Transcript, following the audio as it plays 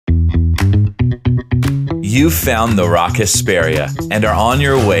You've found the Rock Hesperia and are on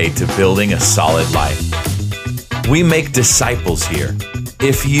your way to building a solid life. We make disciples here.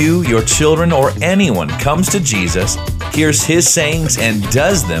 If you, your children, or anyone comes to Jesus, hears his sayings, and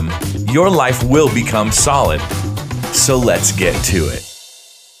does them, your life will become solid. So let's get to it.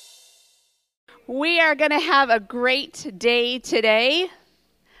 We are going to have a great day today.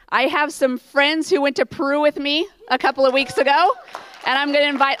 I have some friends who went to Peru with me a couple of weeks ago, and I'm going to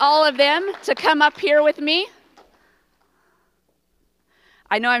invite all of them to come up here with me.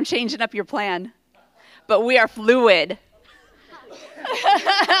 I know I'm changing up your plan, but we are fluid.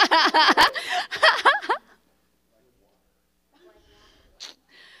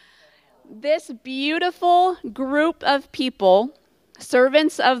 This beautiful group of people,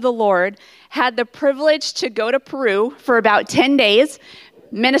 servants of the Lord, had the privilege to go to Peru for about 10 days,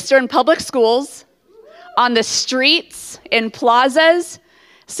 minister in public schools, on the streets, in plazas,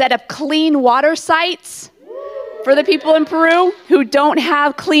 set up clean water sites for the people in Peru who don't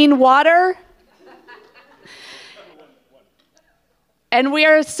have clean water. And we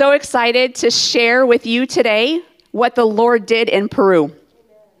are so excited to share with you today what the Lord did in Peru.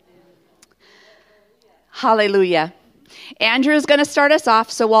 Hallelujah. Andrew is going to start us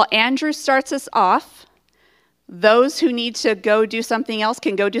off. So while Andrew starts us off, those who need to go do something else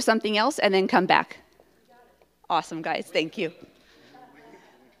can go do something else and then come back. Awesome, guys. Thank you.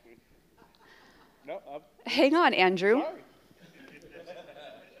 Hang on, Andrew.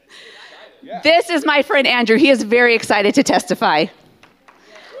 This is my friend Andrew. He is very excited to testify.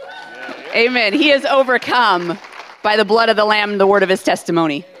 Amen. He is overcome by the blood of the Lamb and the word of his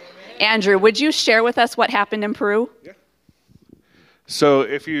testimony. Andrew, would you share with us what happened in Peru? Yeah. So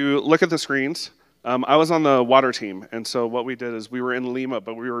if you look at the screens, I was on the water team. And so what we did is we were in Lima,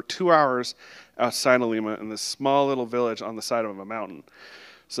 but we were 2 hours outside of Lima in this small little village on the side of a mountain.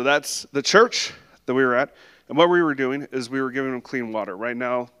 So that's the church that we were at. And what we were doing is we were giving them clean water. Right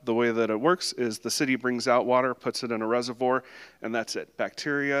now, the way that it works is the city brings out water, puts it in a reservoir, and that's it.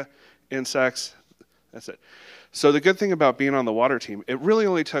 Bacteria, insects, that's it. So the good thing about being on the water team, it really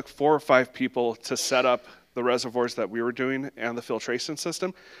only took 4 or 5 people to set up the reservoirs that we were doing and the filtration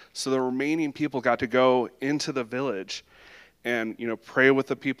system. So the remaining people got to go into the village and, pray with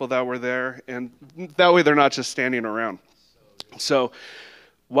the people that were there. And that way they're not just standing around. So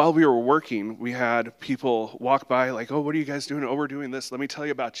while we were working, we had people walk by like, oh, what are you guys doing? Oh, we're doing this. Let me tell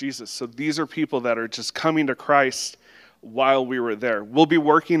you about Jesus. So these are people that are just coming to Christ while we were there. We'll be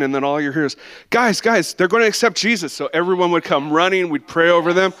working, and then all you hear is, guys, they're going to accept Jesus. So everyone would come running. We'd pray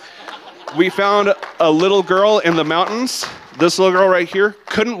over them. We found a little girl in the mountains. This little girl right here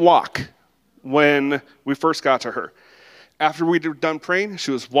couldn't walk when we first got to her. After we were done praying, she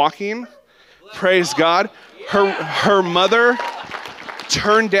was walking. Praise God. Her mother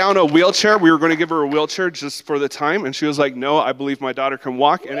turned down a wheelchair. We were going to give her a wheelchair just for the time, and she was like, no, I believe my daughter can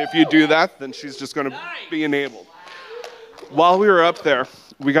walk, and if you do that, then she's just going to be enabled. While we were up there,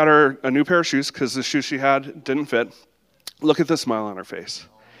 we got her a new pair of shoes because the shoes she had didn't fit. Look at the smile on her face.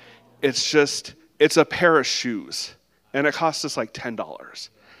 It's a pair of shoes, and it cost us like $10.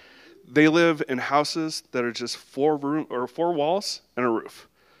 They live in houses that are just 4 walls and a roof,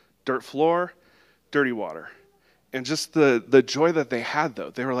 dirt floor, dirty water. And just the joy that they had, though.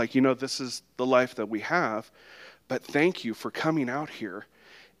 They were like, this is the life that we have, but thank you for coming out here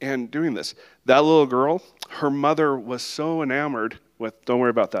and doing this. That little girl, her mother was so enamored with, don't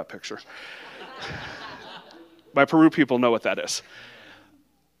worry about that picture. My Peru people know what that is.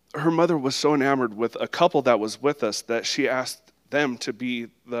 Her mother was so enamored with a couple that was with us that she asked them to be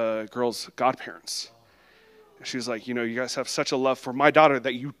the girl's godparents. She was like, you guys have such a love for my daughter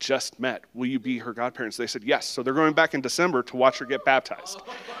that you just met. Will you be her godparents? They said yes. So they're going back in December to watch her get baptized.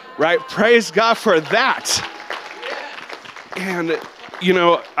 Right? Praise God for that. And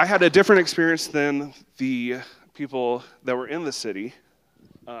I had a different experience than the people that were in the city,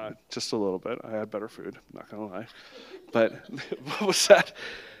 just a little bit. I had better food, not going to lie. But what was that?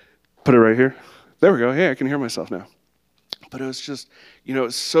 Put it right here. There we go. Hey, I can hear myself now. But it was just,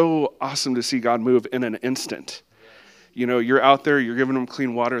 it's so awesome to see God move in an instant. You're out there, you're giving them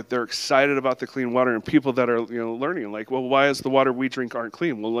clean water. They're excited about the clean water, and people that are, learning, like, well, why is the water we drink aren't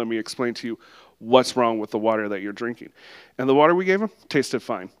clean? Well, let me explain to you what's wrong with the water that you're drinking. And the water we gave them tasted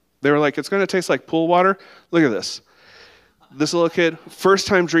fine. They were like, it's going to taste like pool water. Look at this. This little kid, first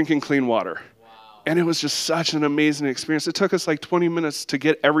time drinking clean water. Wow. And it was just such an amazing experience. It took us like 20 minutes to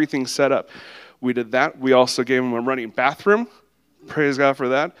get everything set up. We did that. We also gave them a running bathroom. Praise God for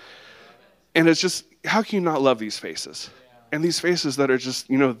that. And it's just, how can you not love these faces? And these faces that are just,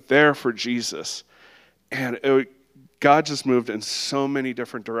 there for Jesus. And God just moved in so many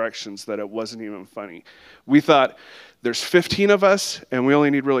different directions that it wasn't even funny. We thought, there's 15 of us, and we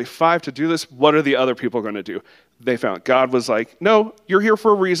only need really 5 to do this. What are the other people going to do? They found God was like, no, you're here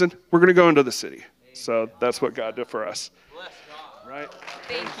for a reason. We're going to go into the city. So that's what God did for us. Bless God. Right?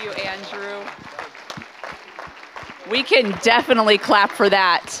 Thank you, Andrew. We can definitely clap for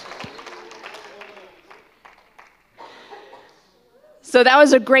that. So that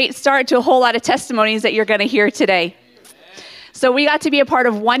was a great start to a whole lot of testimonies that you're going to hear today. So we got to be a part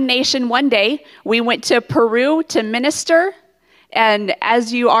of One Nation One Day. We went to Peru to minister. And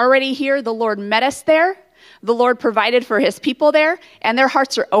as you already hear, the Lord met us there. The Lord provided for his people there. And their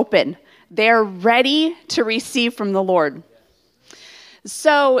hearts are open. They're ready to receive from the Lord.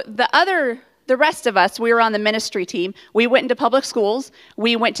 So the rest of us, we were on the ministry team. We went into public schools.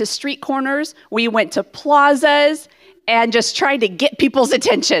 We went to street corners. We went to plazas and just tried to get people's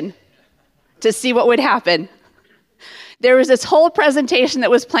attention to see what would happen. There was this whole presentation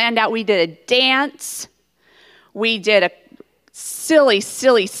that was planned out. We did a dance. We did a silly,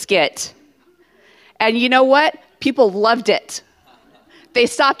 silly skit. And you know what? People loved it. They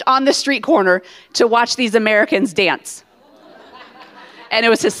stopped on the street corner to watch these Americans dance. And it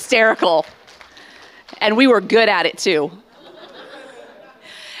was hysterical. And we were good at it too.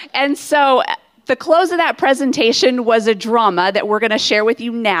 And so the close of that presentation was a drama that we're going to share with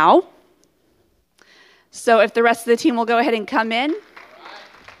you now. So if the rest of the team will go ahead and come in.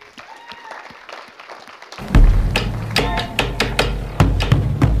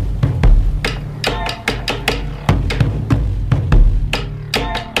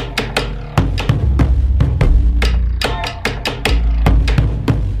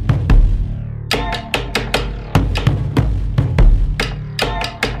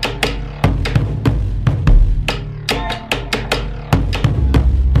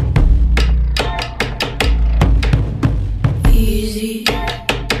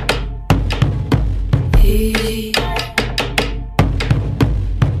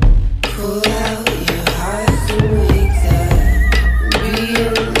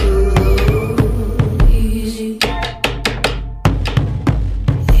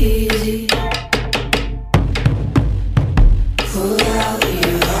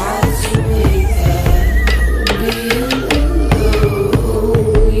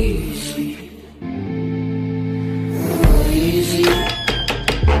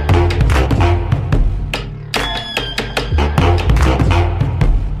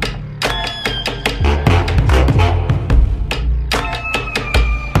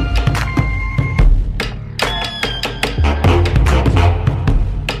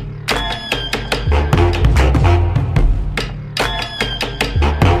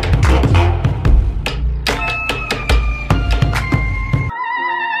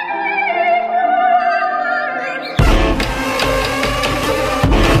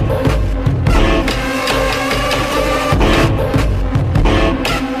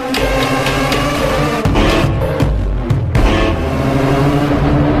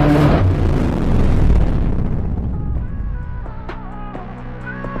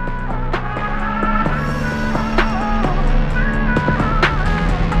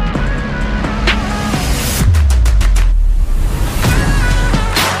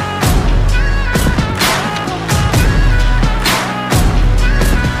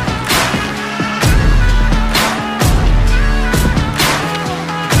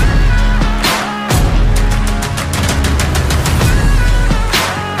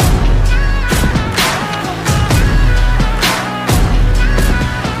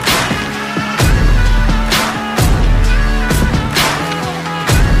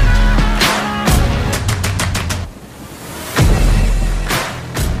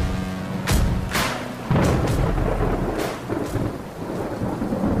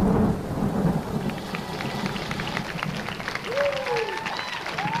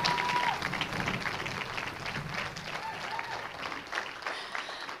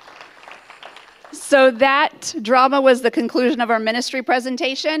 So that drama was the conclusion of our ministry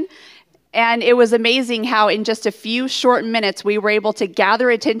presentation. And it was amazing how in just a few short minutes, we were able to gather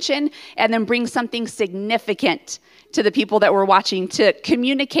attention and then bring something significant to the people that were watching, to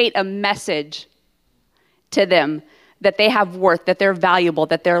communicate a message to them that they have worth, that they're valuable,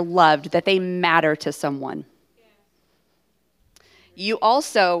 that they're loved, that they matter to someone. You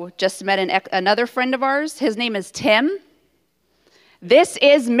also just met another friend of ours. His name is Tim. This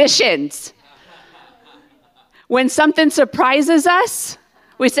is missions. When something surprises us,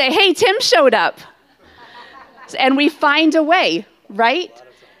 we say, hey, Tim showed up. And we find a way, right,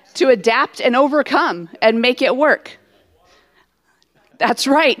 to adapt and overcome and make it work. That's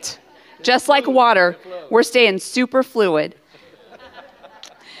right. Just like water, we're staying super fluid.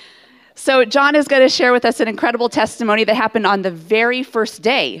 So John is going to share with us an incredible testimony that happened on the very first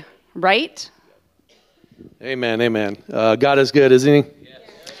day, right? Amen, amen. God is good, isn't he?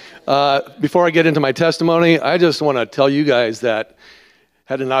 Before I get into my testimony, I just want to tell you guys that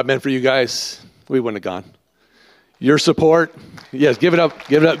had it not been for you guys, we wouldn't have gone. Your support, yes, give it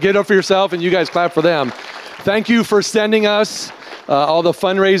up for yourself, and you guys clap for them. Thank you for sending us. All the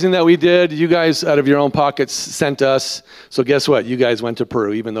fundraising that we did, you guys out of your own pockets sent us. So guess what? You guys went to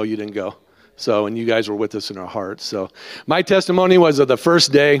Peru, even though you didn't go. So, and you guys were with us in our hearts. So my testimony was of the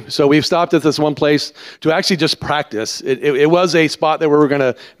first day. So we've stopped at this one place to actually just practice. It was a spot that we were going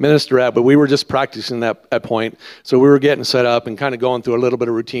to minister at, but we were just practicing at point. So we were getting set up and kind of going through a little bit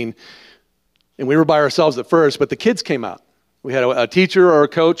of routine. And we were by ourselves at first, but the kids came out. We had a teacher or a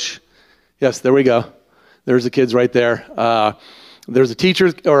coach. Yes, there we go. There's the kids right there. There's a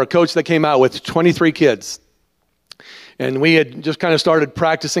teacher or a coach that came out with 23 kids. And we had just kind of started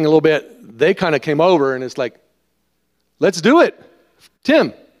practicing a little bit. They kind of came over and it's like, let's do it.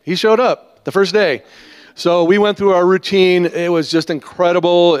 Tim, he showed up the first day. So we went through our routine. It was just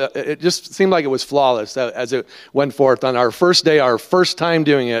incredible. It just seemed like it was flawless as it went forth on our first day, our first time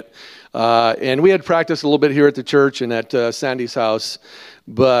doing it. And we had practiced a little bit here at the church and at Sandy's house.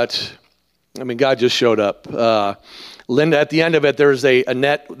 But, I mean, God just showed up. Linda, at the end of it, there's a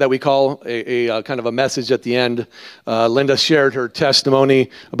net that we call a kind of a message at the end. Linda shared her testimony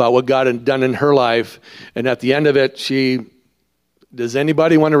about what God had done in her life. And at the end of it, does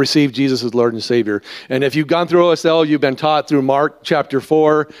anybody want to receive Jesus as Lord and Savior? And if you've gone through OSL, you've been taught through Mark chapter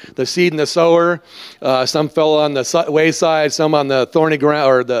 4, the seed and the sower. Some fell on the wayside, some on the thorny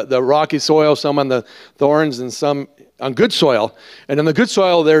ground or the rocky soil, some on the thorns, and some on good soil. And in the good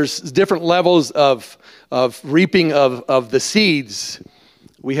soil, there's different levels of reaping of the seeds.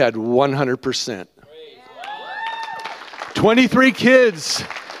 We had 100%. 23 kids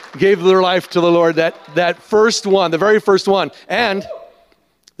gave their life to the Lord. That first one, the very first one, and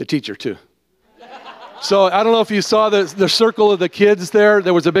the teacher too. So I don't know if you saw the circle of the kids there.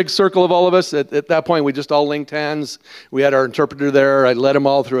 There was a big circle of all of us. At that point, we just all linked hands. We had our interpreter there. I led them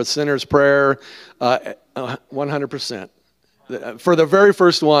all through a sinner's prayer. 100%. For the very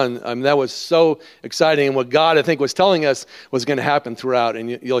first one, that was so exciting. And what God, I think, was telling us was going to happen throughout. And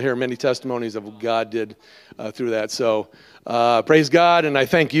you'll hear many testimonies of what God did through that. So praise God, and I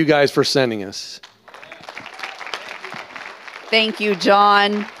thank you guys for sending us. Thank you,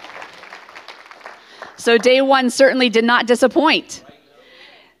 John. So day one certainly did not disappoint.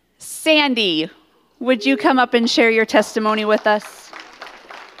 Sandy, would you come up and share your testimony with us?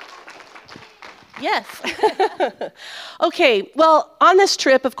 Yes. Okay, well, on this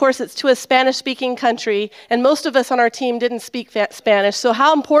trip, of course, it's to a Spanish-speaking country, and most of us on our team didn't speak Spanish, so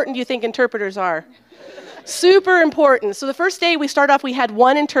how important do you think interpreters are? Super important. So the first day we start off, we had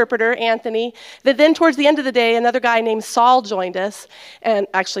one interpreter, Anthony. Then towards the end of the day, another guy named Saul joined us, and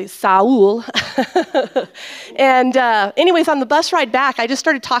actually Saul. And anyways, on the bus ride back, I just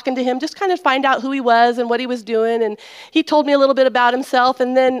started talking to him, just kind of find out who he was and what he was doing. And he told me a little bit about himself.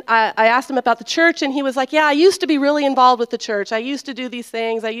 And then I asked him about the church, and he was like, yeah, I used to be really involved with the church. I used to do these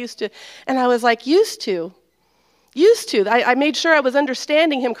things. And I was like, used to. I made sure I was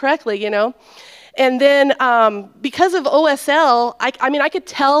understanding him correctly, you know. And then because of OSL, I could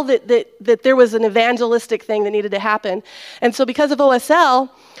tell that there was an evangelistic thing that needed to happen. And so because of OSL,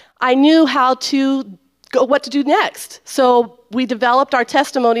 I knew what to do next. So we developed our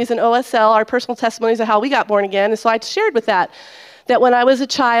testimonies in OSL, our personal testimonies of how we got born again. And so I shared with that when I was a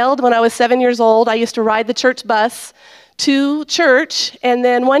child, when I was 7 years old, I used to ride the church bus to church. And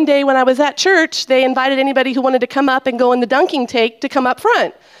then one day when I was at church, they invited anybody who wanted to come up and go in the dunking tank to come up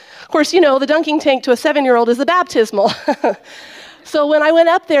front. Of course, you know, the dunking tank to a 7-year-old is the baptismal. So when I went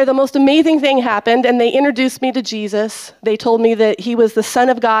up there, the most amazing thing happened, and they introduced me to Jesus. They told me that he was the Son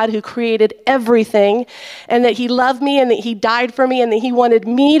of God who created everything, and that he loved me, and that he died for me, and that he wanted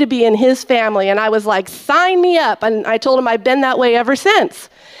me to be in his family. And I was like, sign me up. And I told him I've been that way ever since.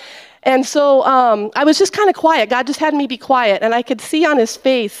 And so I was just kind of quiet. God just had me be quiet, and I could see on his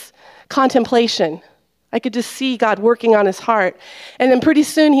face contemplation. I could just see God working on his heart. And then pretty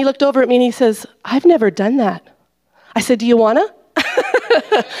soon he looked over at me and he says, I've never done that. I said, do you want to?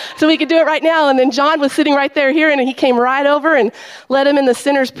 So we could do it right now. And then John was sitting right there hearing, and he came right over and led him in the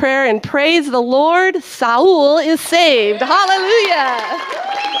sinner's prayer. And praise the Lord, Saul is saved. Hallelujah.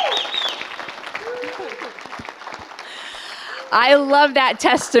 I love that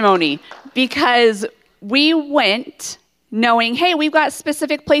testimony because we went knowing, hey, we've got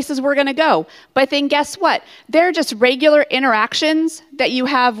specific places we're going to go. But then guess what? They're just regular interactions that you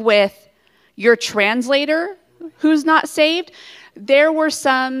have with your translator who's not saved. There were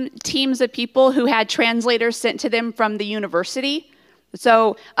some teams of people who had translators sent to them from the university.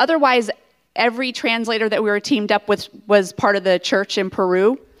 So otherwise, every translator that we were teamed up with was part of the church in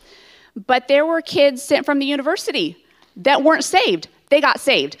Peru. But there were kids sent from the university that weren't saved. They got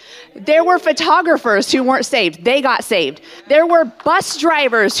saved. There were photographers who weren't saved. They got saved. There were bus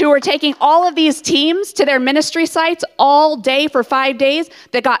drivers who were taking all of these teams to their ministry sites all day for 5 days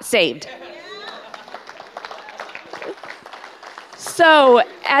that got saved. So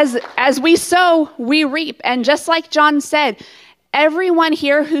as we sow, we reap. And just like John said, everyone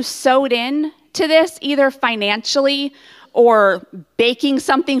here who sowed in to this, either financially or baking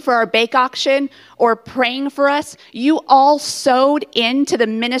something for our bake auction or praying for us, you all sowed into the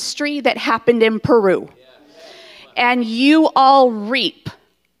ministry that happened in Peru. And you all reap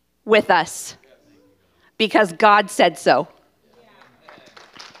with us because God said so.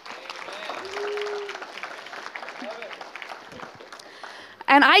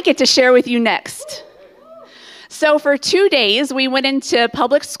 And I get to share with you next. So for 2 days, we went into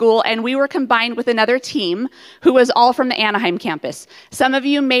public school and we were combined with another team who was all from the Anaheim campus. Some of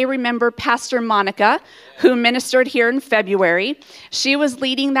you may remember Pastor Monica, who ministered here in February. She was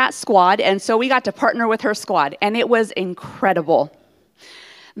leading that squad, and so we got to partner with her squad, and it was incredible.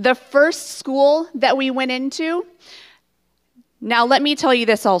 The first school that we went into, now let me tell you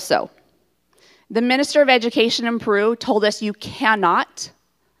this also. The Minister of Education in Peru told us you cannot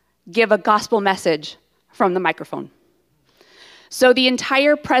give a gospel message from the microphone. So the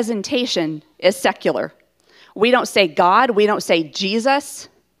entire presentation is secular. We don't say God, we don't say Jesus,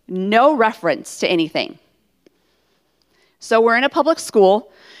 no reference to anything. So we're in a public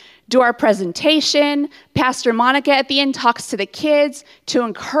school, do our presentation. Pastor Monica at the end talks to the kids to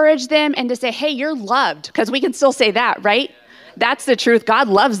encourage them and to say, hey, you're loved, because we can still say that, right? That's the truth. God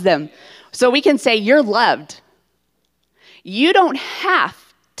loves them. So we can say, you're loved. You don't have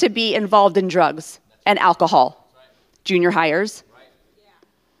to be involved in drugs and alcohol, junior hires,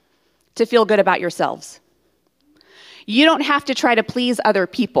 to feel good about yourselves. You don't have to try to please other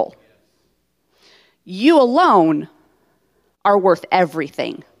people. You alone are worth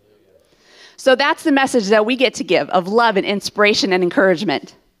everything. So that's the message that we get to give of love and inspiration and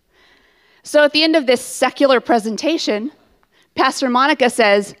encouragement. So at the end of this secular presentation, Pastor Monica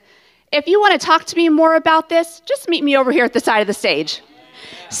says, if you want to talk to me more about this, just meet me over here at the side of the stage.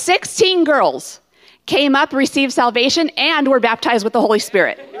 16 girls came up, received salvation, and were baptized with the Holy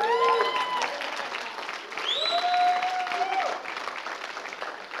Spirit.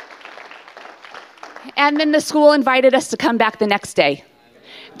 And then the school invited us to come back the next day.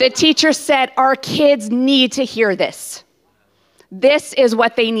 The teacher said, our kids need to hear this. This is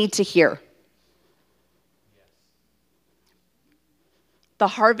what they need to hear. The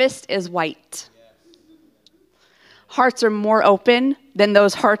harvest is white. Hearts are more open than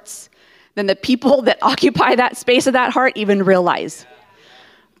those hearts, than the people that occupy that space of that heart even realize.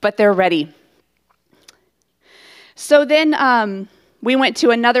 But they're ready. So then we went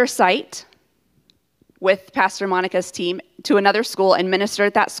to another site with Pastor Monica's team to another school and ministered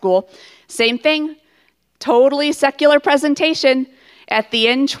at that school. Same thing, totally secular presentation. At the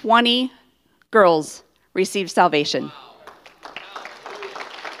end, 20 girls received salvation.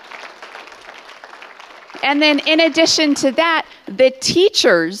 And then in addition to that, the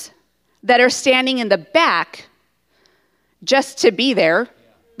teachers that are standing in the back just to be there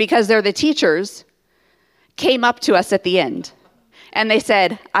because they're the teachers came up to us at the end. And they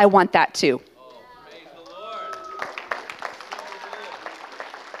said, I want that too. Praise the Lord.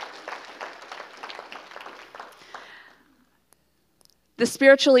 The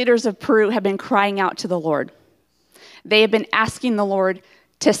spiritual leaders of Peru have been crying out to the Lord. They have been asking the Lord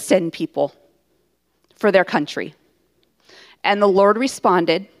to send people for their country. And the Lord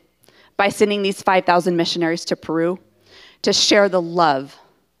responded by sending these 5,000 missionaries to Peru to share the love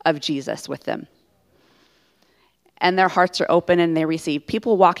of Jesus with them. And their hearts are open and they receive.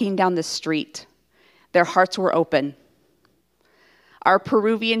 People walking down the street, their hearts were open. Our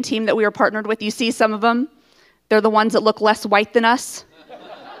Peruvian team that we were partnered with, you see some of them, they're the ones that look less white than us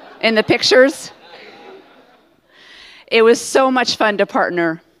in the pictures. It was so much fun to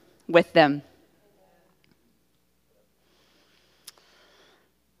partner with them.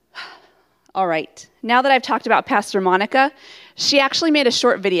 All right, now that I've talked about Pastor Monica, she actually made a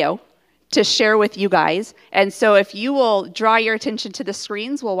short video to share with you guys. And so if you will draw your attention to the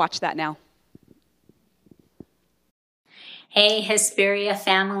screens, we'll watch that now. Hey, Hesperia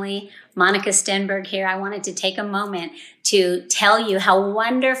family. Monica Stenberg here. I wanted to take a moment to tell you how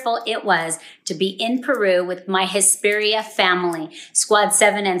wonderful it was to be in Peru with my Hesperia family, Squad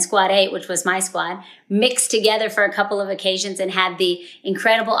 7 and Squad 8, which was my squad, mixed together for a couple of occasions and had the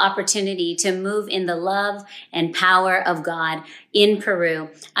incredible opportunity to move in the love and power of God in Peru.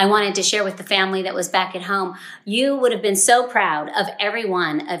 I wanted to share with the family that was back at home. You would have been so proud of every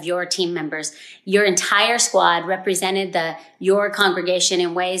one of your team members. Your entire squad represented your congregation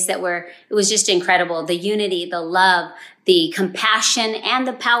in ways that it was just incredible. The unity, the love, the compassion, and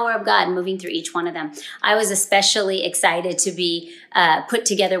the power of God moving through each one of them. I was especially excited to be put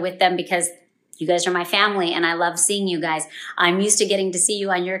together with them because you guys are my family, and I love seeing you guys. I'm used to getting to see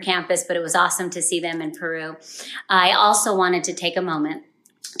you on your campus, but it was awesome to see them in Peru. I also wanted to take a moment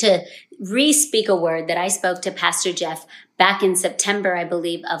to re-speak a word that I spoke to Pastor Jeff back in September, I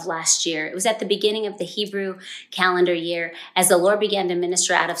believe, of last year. It was at the beginning of the Hebrew calendar year as the Lord began to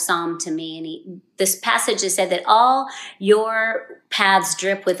minister out of Psalm to me. And this passage has said that all your paths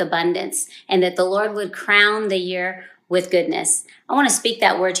drip with abundance and that the Lord would crown the year with goodness. I want to speak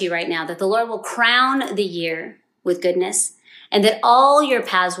that word to you right now, that the Lord will crown the year with goodness and that all your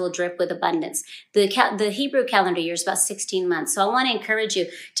paths will drip with abundance. The Hebrew calendar year is about 16 months. So I want to encourage you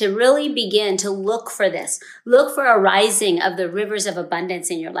to really begin to look for this. Look for a rising of the rivers of abundance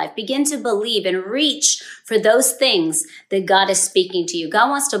in your life. Begin to believe and reach for those things that God is speaking to you. God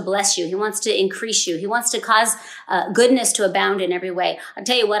wants to bless you. He wants to increase you. He wants to cause goodness to abound in every way. I'll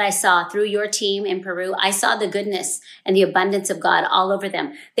tell you what I saw through your team in Peru. I saw the goodness and the abundance of God all over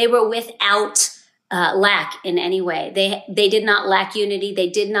them. They were without lack in any way. They did not lack unity. They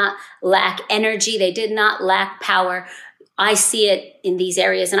did not lack energy. They did not lack power. I see it in these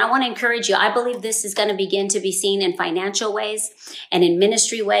areas. And I want to encourage you. I believe this is going to begin to be seen in financial ways and in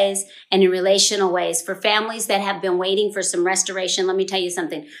ministry ways and in relational ways. For families that have been waiting for some restoration, let me tell you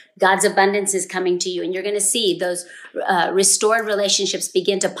something. God's abundance is coming to you. And you're going to see those restored relationships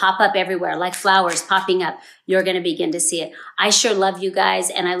begin to pop up everywhere, like flowers popping up. You're going to begin to see it. I sure love you guys.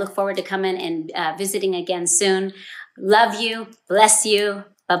 And I look forward to coming and visiting again soon. Love you. Bless you.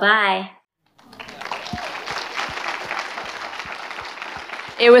 Bye-bye.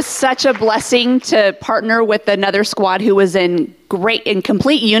 It was such a blessing to partner with another squad who was in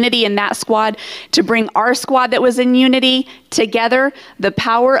complete unity in that squad, to bring our squad that was in unity together. The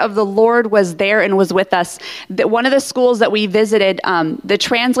power of the Lord was there and was with us. One of the schools that we visited, the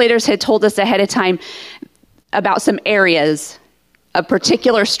translators had told us ahead of time about some areas of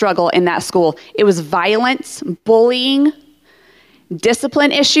particular struggle in that school. It was violence, bullying,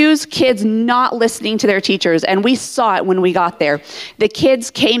 discipline issues, kids not listening to their teachers. And we saw it when we got there. The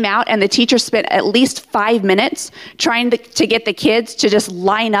kids came out and the teacher spent at least 5 minutes trying to get the kids to just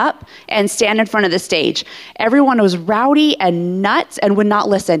line up and stand in front of the stage. Everyone was rowdy and nuts and would not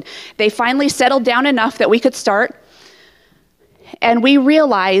listen. They finally settled down enough that we could start. And we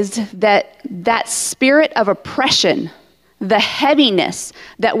realized that that spirit of oppression, the heaviness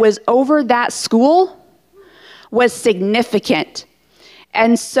that was over that school was significant.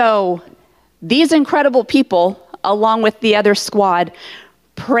 And so these incredible people, along with the other squad,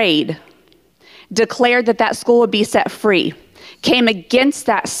 prayed, declared that that school would be set free, came against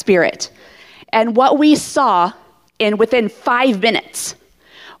that spirit. And what we saw within 5 minutes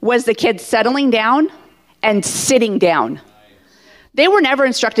was the kids settling down and sitting down. They were never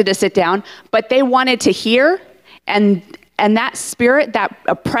instructed to sit down, but they wanted to hear, and that spirit, that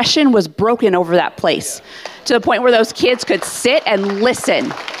oppression was broken over that place to the point where those kids could sit and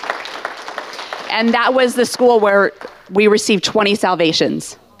listen. And that was the school where we received 20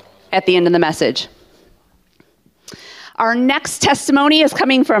 salvations at the end of the message. Our next testimony is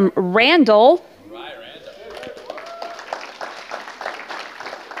coming from Randall. Right, Randall.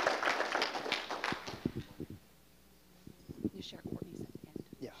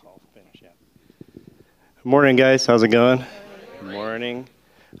 Yeah, I'll finish, yeah. Morning, guys. How's it going? Morning.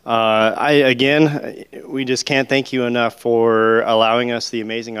 We just can't thank you enough for allowing us the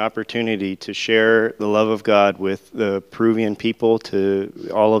amazing opportunity to share the love of God with the Peruvian people, to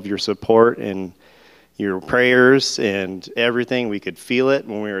all of your support and your prayers and everything. We could feel it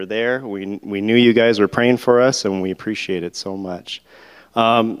when we were there. We knew you guys were praying for us, and we appreciate it so much.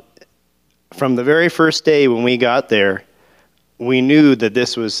 From the very first day when we got there, we knew that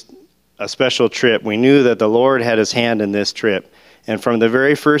this was a special trip. We knew that the Lord had his hand in this trip. And from the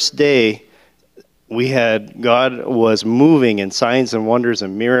very first day, God was moving in signs and wonders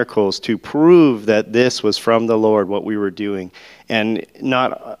and miracles to prove that this was from the Lord, what we were doing. And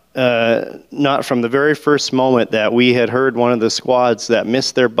not from the very first moment that we had heard one of the squads that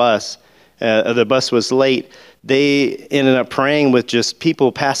missed their bus the bus was late, they ended up praying with just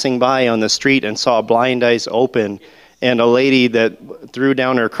people passing by on the street and saw blind eyes open, and a lady that threw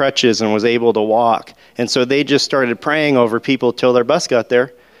down her crutches and was able to walk. And so they just started praying over people till their bus got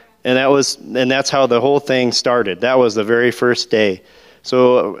there. And that's how the whole thing started. That was the very first day.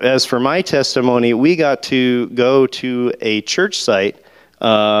 So as for my testimony, we got to go to a church site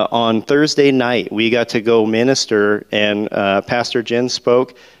on Thursday night. We got to go minister, and Pastor Jen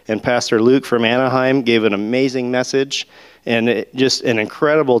spoke, and Pastor Luke from Anaheim gave an amazing message. And just an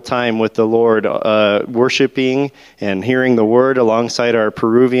incredible time with the Lord, worshiping and hearing the word alongside our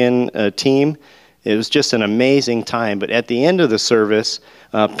Peruvian team. It was just an amazing time. But at the end of the service,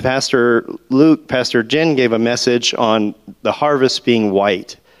 Pastor Jen gave a message on the harvest being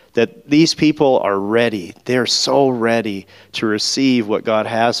white, that these people are ready. They're so ready to receive what God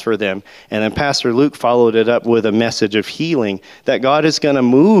has for them. And then Pastor Luke followed it up with a message of healing, that God is going to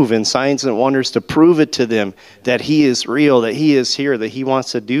move in signs and wonders to prove it to them that he is real, that he is here, that he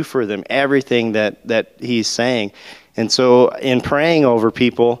wants to do for them everything that he's saying. And so in praying over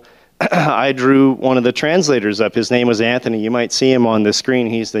people, I drew one of the translators up. His name was Anthony. You might see him on the screen.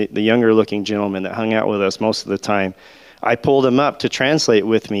 He's the younger looking gentleman that hung out with us most of the time. I pulled him up to translate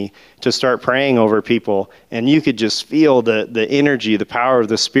with me to start praying over people, and you could just feel the energy, the power of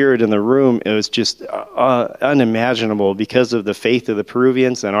the Spirit in the room. It was just unimaginable because of the faith of the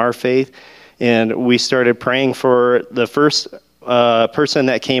Peruvians and our faith. And we started praying for the first person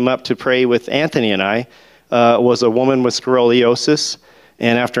that came up to pray with Anthony and I was a woman with scoliosis.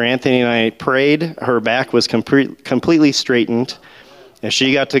 And after Anthony and I prayed, her back was completely straightened. And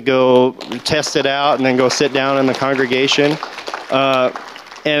she got to go test it out and then go sit down in the congregation.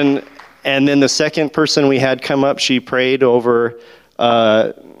 And then the second person we had come up, she prayed over her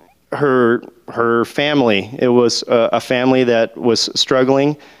family. It was a family that was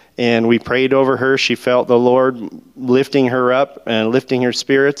struggling, and we prayed over her. She felt the Lord lifting her up and lifting her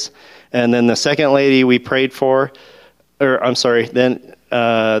spirits. And then the second lady we prayed for, there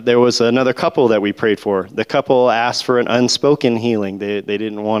was another couple that we prayed for. The couple asked for an unspoken healing. They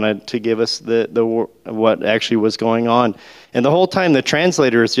didn't want to give us the what actually was going on. And the whole time the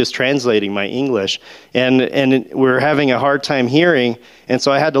translator is just translating my English. And we're having a hard time hearing. And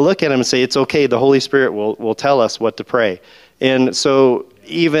so I had to look at him and say, it's okay, the Holy Spirit will tell us what to pray. And so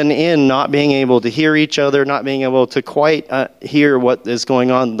even in not being able to hear each other, not being able to quite hear what is going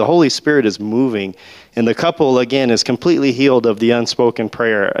on, the Holy Spirit is moving. And the couple, again, is completely healed of the unspoken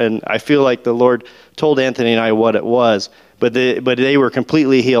prayer. And I feel like the Lord told Anthony and I what it was. But they were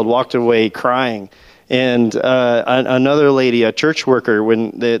completely healed, walked away crying. And another lady, a church worker,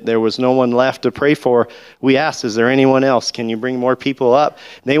 when there was no one left to pray for, we asked, is there anyone else? Can you bring more people up?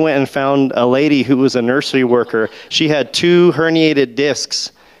 They went and found a lady who was a nursery worker. She had 2 herniated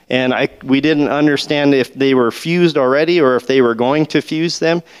discs. And we didn't understand if they were fused already or if they were going to fuse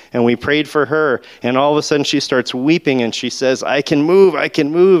them. And we prayed for her. And all of a sudden she starts weeping and she says, I can move.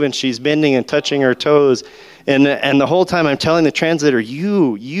 And she's bending and touching her toes. And the whole time I'm telling the translator,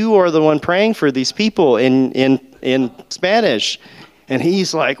 you are the one praying for these people in Spanish. And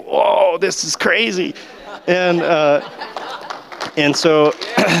he's like, whoa, this is crazy. And so,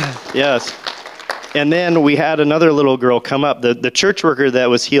 yes. And then we had another little girl come up. The church worker that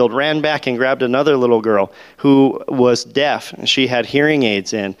was healed ran back and grabbed another little girl who was deaf. And she had hearing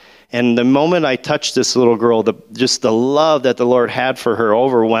aids in. And the moment I touched this little girl, just the love that the Lord had for her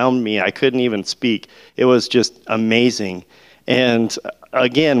overwhelmed me. I couldn't even speak. It was just amazing. And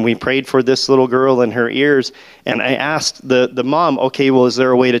again, we prayed for this little girl in her ears. And I asked the mom, okay, well, is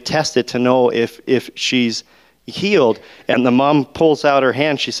there a way to test it to know if she's healed? And the mom pulls out her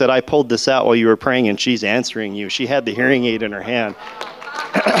hand. She said, I pulled this out while you were praying, and she's answering you. She had the hearing aid in her hand.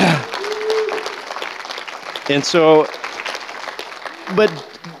 And so, but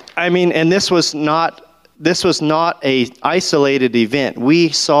I mean, and this was not a isolated event. We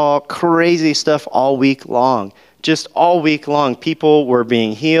saw crazy stuff all week long. Just all week long, people were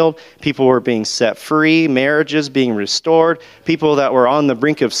being healed, people were being set free, marriages being restored, people that were on the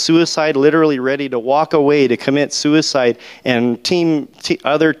brink of suicide, literally ready to walk away to commit suicide, and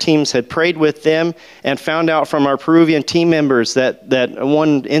other teams had prayed with them and found out from our Peruvian team members that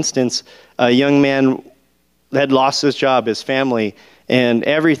one instance, a young man had lost his job, his family, and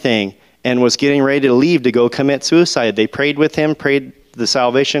everything, and was getting ready to leave to go commit suicide. They prayed with him, prayed the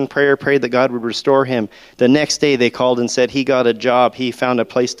salvation prayer, prayed that God would restore him. The next day they called and said he got a job, he found a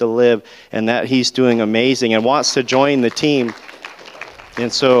place to live, and that he's doing amazing and wants to join the team.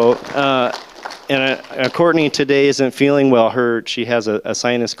 And so, Courtney today isn't feeling well. She has a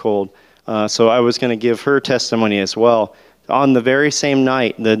sinus cold. So I was going to give her testimony as well. on the very same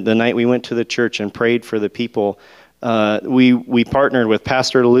night, the night we went to the church and prayed for the people, we partnered with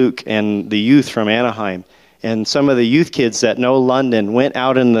Pastor Luke and the youth from Anaheim. And some of the youth kids that know London went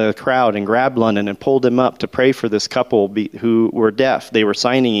out in the crowd and grabbed London and pulled him up to pray for this couple who were deaf. They were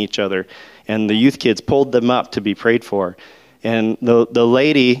signing each other. And the youth kids pulled them up to be prayed for. And the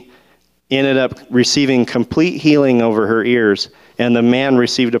lady ended up receiving complete healing over her ears. And the man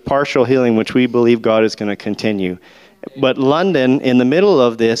received a partial healing, which we believe God is going to continue. But London, in the middle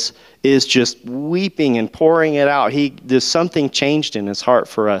of this, is just weeping and pouring it out. There's something changed in his heart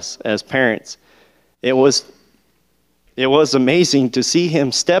for us as parents. It was amazing to see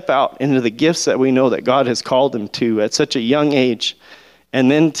him step out into the gifts that we know that God has called him to at such a young age, and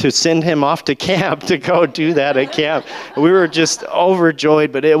then to send him off to camp to go do that at camp. We were just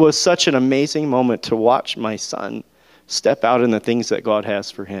overjoyed, but it was such an amazing moment to watch my son step out in the things that God has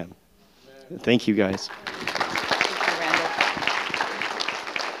for him. Thank you, guys.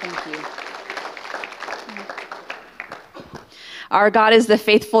 Our God is the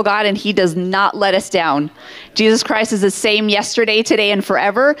faithful God, and he does not let us down. Jesus Christ is the same yesterday, today, and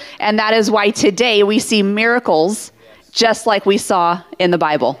forever, and that is why today we see miracles just like we saw in the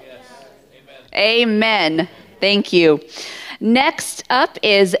Bible. Amen. Thank you. Next up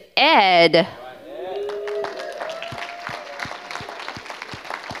is Ed.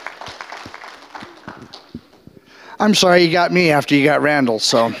 I'm sorry you got me after you got Randall,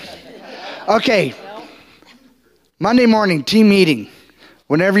 so. Okay. Monday morning, team meeting.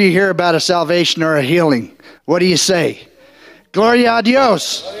 Whenever you hear about a salvation or a healing, what do you say? Gloria a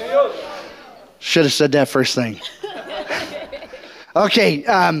Dios. Should have said that first thing. Okay,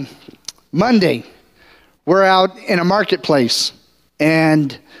 Monday, we're out in a marketplace,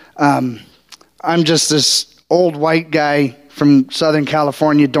 and I'm just this old white guy from Southern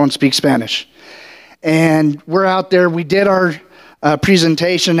California, don't speak Spanish. And we're out there, we did our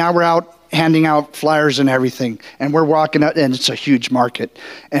presentation, now we're out handing out flyers and everything, and we're walking up, and it's a huge market,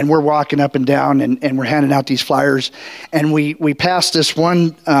 and we're walking up and down, and we're handing out these flyers, and we passed this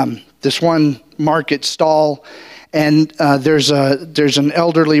one market stall, and there's an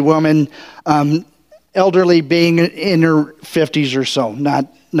elderly woman, elderly being in her 50s or so,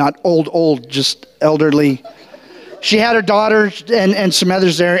 not old, just elderly. She had her daughter and some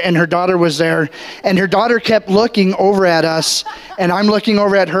others there, and her daughter was there, and her daughter kept looking over at us, and I'm looking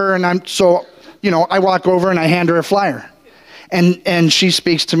over at her, and I walk over and I hand her a flyer, and she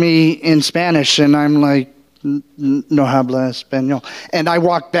speaks to me in Spanish, and I'm like, no habla español, and I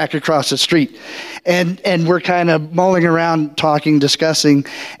walk back across the street, and we're kind of mulling around, talking, discussing,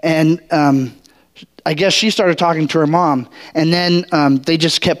 and I guess she started talking to her mom, and then they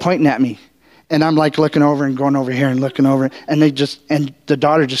just kept pointing at me. And I'm like looking over and going over here and looking over, and the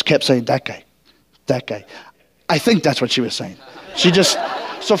daughter just kept saying, that guy. I think that's what she was saying.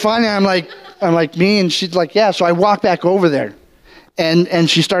 So finally I'm like, me? And she's like, yeah. So I walked back over there, and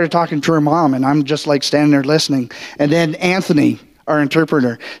she started talking to her mom, and I'm just like standing there listening. And then Anthony, our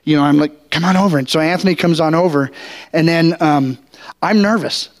interpreter, I'm like, come on over. And so Anthony comes on over, and then I'm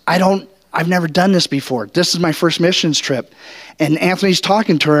nervous. I've never done this before. This is my first missions trip. And Anthony's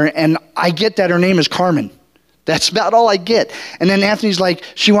talking to her, and I get that her name is Carmen. That's about all I get. And then Anthony's like,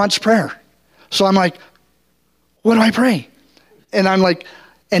 she wants prayer. So I'm like, what do I pray? And I'm like,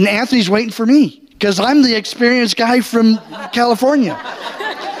 and Anthony's waiting for me, because I'm the experienced guy from California.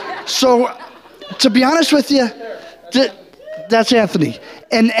 So to be honest with you, that's Anthony.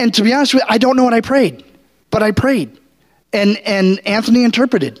 And to be honest with you, I don't know what I prayed, but I prayed. And Anthony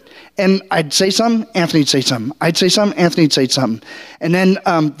interpreted. And I'd say something, Anthony'd say something. I'd say something, Anthony'd say something. And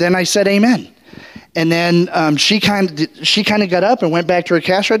then I said amen. And then she kind of got up and went back to her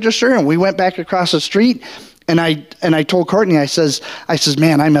cash register, and we went back across the street. And I told Courtney, I says,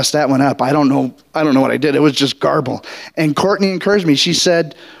 man, I messed that one up. I don't know what I did. It was just garble. And Courtney encouraged me. She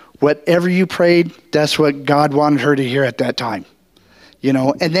said, whatever you prayed, that's what God wanted her to hear at that time.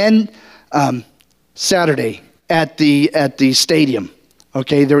 And then Saturday at the stadium.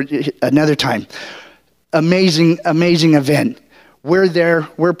 Okay, another time. Amazing event. We're there,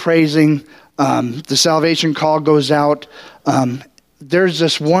 we're praising. The salvation call goes out. There's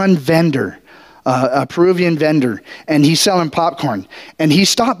this one vendor, a Peruvian vendor, and he's selling popcorn. And he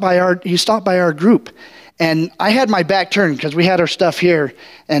stopped by our group. And I had my back turned because we had our stuff here.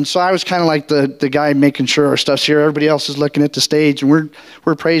 And so I was kind of like the guy making sure our stuff's here. Everybody else is looking at the stage, and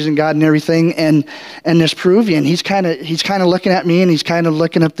we're praising God and everything. And this Peruvian, he's kind of looking at me, and he's kind of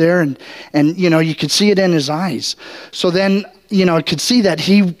looking up there, and you could see it in his eyes. So then could see that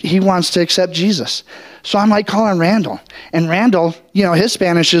he wants to accept Jesus. So I'm like calling Randall. And Randall, his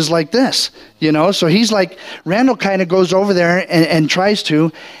Spanish is like this, So he's like, Randall kind of goes over there and tries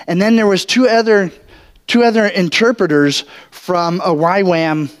to. And then there was two other interpreters from a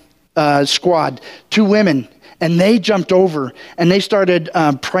YWAM squad, 2 women. And they jumped over and they started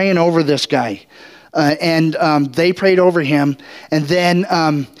praying over this guy. And they prayed over him. And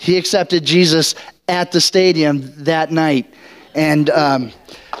then he accepted Jesus at the stadium that night. And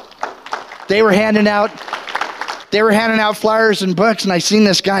they were handing out flyers and books, and I seen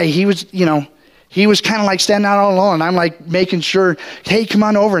this guy. He was kind of like standing out all alone. I'm like making sure, hey, come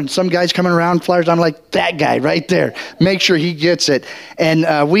on over. And some guy's coming around flyers. I'm like, that guy right there. Make sure he gets it.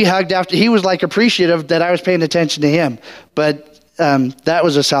 And we hugged after. He was like appreciative that I was paying attention to him. But that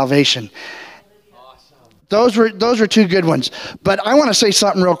was a salvation. Awesome. Those were 2 good ones. But I want to say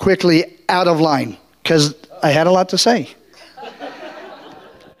something real quickly out of line because I had a lot to say.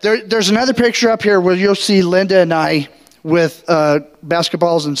 There's another picture up here where you'll see Linda and I with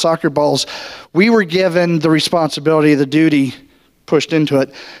basketballs and soccer balls. We were given the responsibility, the duty, pushed into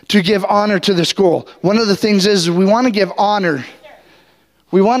it, to give honor to the school. One of the things is we want to give honor.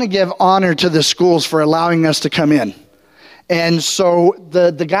 We want to give honor to the schools for allowing us to come in. And so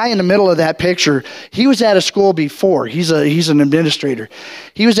the guy in the middle of that picture, he was at a school before. He's an administrator.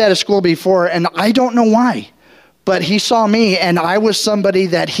 He was at a school before, and I don't know why. But he saw me, and I was somebody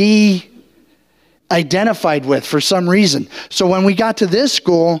that he identified with for some reason. So when we got to this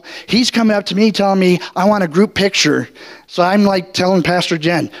school, he's coming up to me telling me, I want a group picture. So I'm like telling Pastor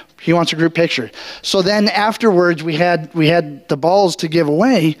Jen, he wants a group picture. So then afterwards, we had the balls to give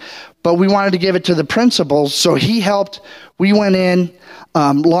away, but we wanted to give it to the principals. So he helped. We went in.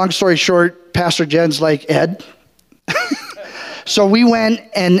 Long story short, Pastor Jen's like, Ed. So we went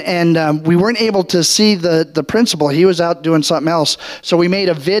and we weren't able to see the principal. He was out doing something else. So we made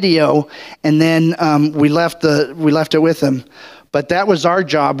a video and then we left it with him. But that was our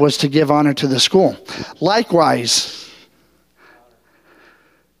job, was to give honor to the school. Likewise,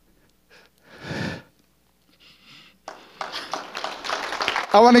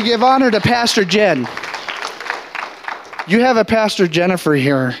 I want to give honor to Pastor Jen. You have a Pastor Jennifer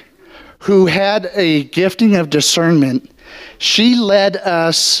here who had a gifting of discernment. She led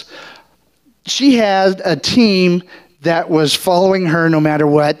us. She had a team that was following her no matter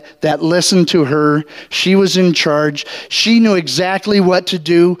what, that listened to her. She was in charge. She knew exactly what to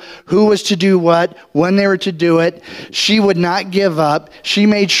do, who was to do what, when they were to do it. She would not give up. She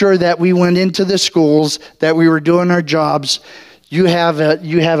made sure that we went into the schools, that we were doing our jobs. You have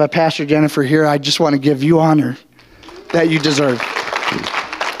a Pastor Jennifer here. I just want to give you honor that you deserve.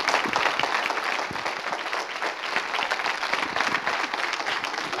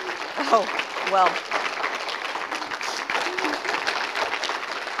 Well,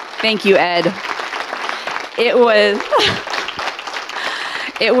 thank you, Ed. It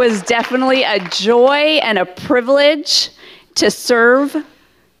was definitely a joy and a privilege to serve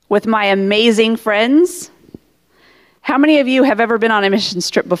with my amazing friends. How many of you have ever been on a mission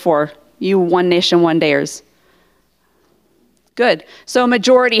trip before? You One Nation, One Dayers. Good. So a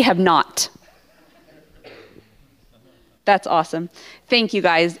majority have not. That's awesome. Thank you,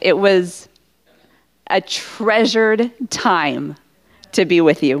 guys. It was a treasured time to be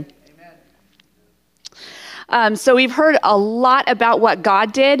with you. So we've heard a lot about what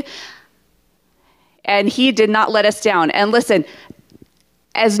God did, and he did not let us down. And listen,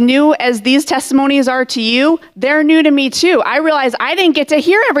 as new as these testimonies are to you, they're new to me too. I realize I didn't get to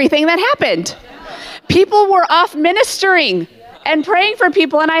hear everything that happened. People were off ministering and praying for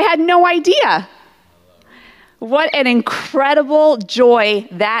people, and I had no idea. What an incredible joy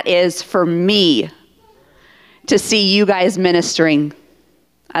that is for me to see you guys ministering.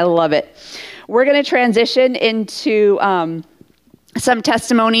 I love it. We're going to transition into some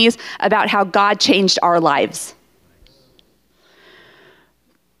testimonies about how God changed our lives.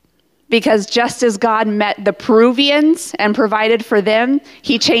 Because just as God met the Peruvians and provided for them,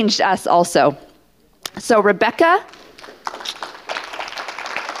 he changed us also. So Rebecca.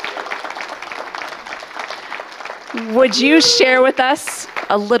 Would you share with us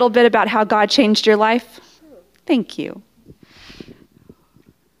a little bit about how God changed your life? Thank you.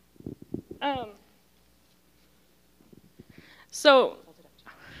 So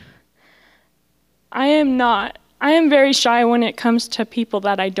I am very shy when it comes to people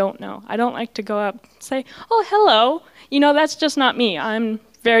that I don't know. I don't like to go up and say, oh, hello. That's just not me. I'm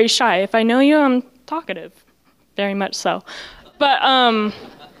very shy. If I know you, I'm talkative, very much so. But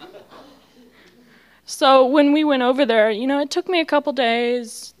so when we went over there, it took me a couple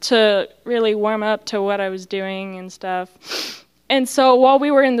days to really warm up to what I was doing and stuff. And so while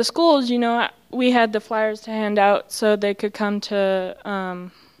we were in the schools, we had the flyers to hand out so they could come to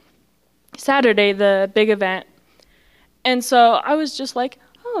Saturday, the big event. And so I was just like,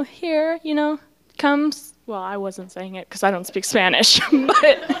 oh, here, come. Well, I wasn't saying it because I don't speak Spanish,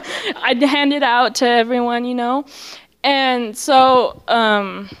 but I'd hand it out to everyone, And so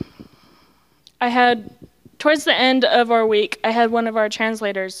I had, towards the end of our week, I had one of our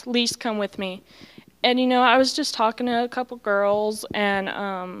translators, Lise, come with me. And, I was just talking to a couple girls, and,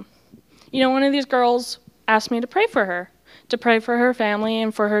 one of these girls asked me to pray for her family,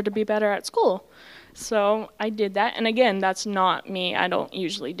 and for her to be better at school. So I did that, and again, that's not me. I don't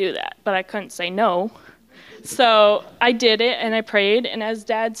usually do that, but I couldn't say no. So I did it, and I prayed, and as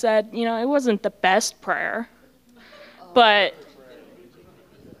Dad said, it wasn't the best prayer, but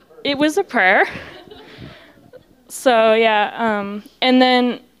it was a prayer. So, yeah, and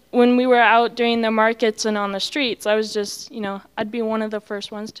then when we were out doing the markets and on the streets, I was just, I'd be one of the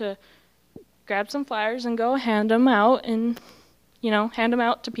first ones to grab some flyers and go hand them out and, hand them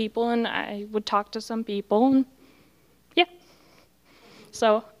out to people, and I would talk to some people, and yeah.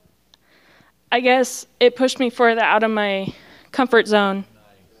 So I guess it pushed me further out of my comfort zone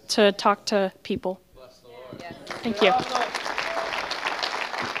to talk to people. Thank you.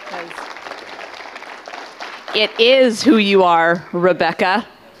 It is who you are, Rebecca.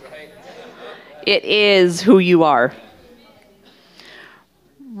 It is who you are.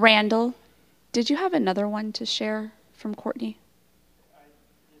 Randall, did you have another one to share from Courtney?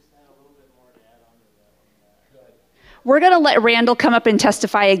 We're going to let Randall come up and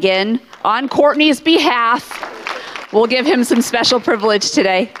testify again on Courtney's behalf. We'll give him some special privilege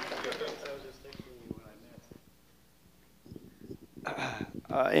today.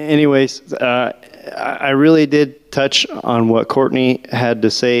 I really did touch on what Courtney had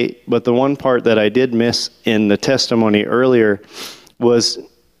to say, but the one part that I did miss in the testimony earlier was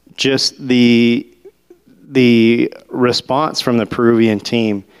just the response from the Peruvian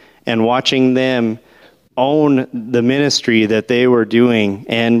team and watching them own the ministry that they were doing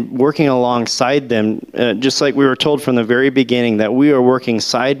and working alongside them, just like we were told from the very beginning that we are working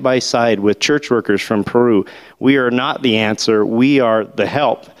side by side with church workers from Peru. We are not the answer. We are the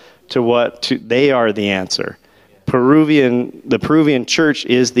help they are the answer. The Peruvian church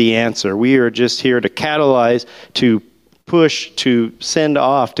is the answer. We are just here to catalyze, to push, to send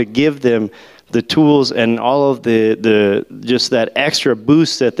off, to give them the tools and all of the just that extra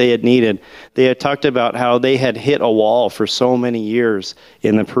boost that they had needed. They had talked about how they had hit a wall for so many years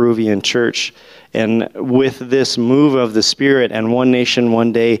in the Peruvian church. And with this move of the Spirit and One Nation,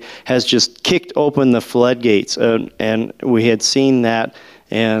 One Day has just kicked open the floodgates. And we had seen that.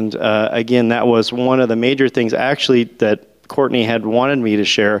 And again, that was one of the major things actually that Courtney had wanted me to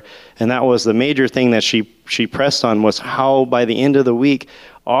share. And that was the major thing that she pressed on, was how by the end of the week,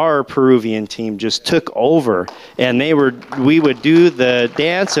 our Peruvian team just took over, and we would do the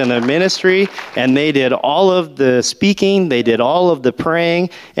dance and the ministry, and they did all of the speaking, they did all of the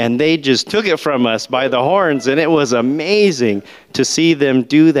praying, and they just took it from us by the horns, and it was amazing to see them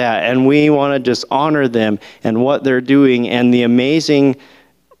do that. And we want to just honor them and what they're doing, and the amazing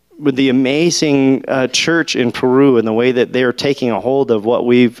church in Peru and the way that they're taking a hold of what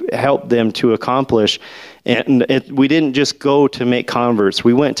we've helped them to accomplish. And we didn't just go to make converts.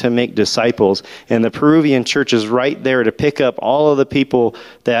 We went to make disciples. And the Peruvian church is right there to pick up all of the people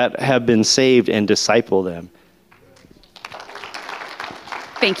that have been saved and disciple them.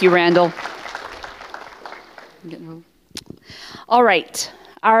 Thank you, Randall. All right.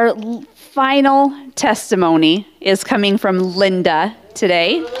 Our final testimony is coming from Linda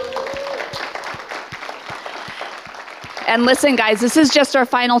today. And listen, guys, this is just our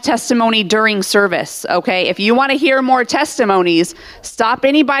final testimony during service, okay? If you want to hear more testimonies, stop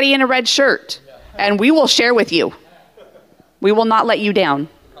anybody in a red shirt, and we will share with you. We will not let you down.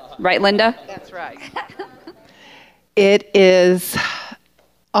 Right, Linda? That's right. It is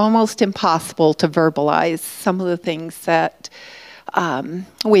almost impossible to verbalize some of the things that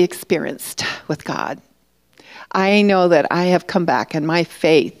we experienced with God. I know that I have come back, and my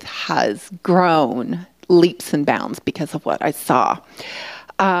faith has grown leaps and bounds because of what I saw.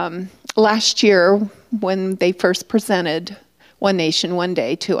 Last year, when they first presented One Nation, One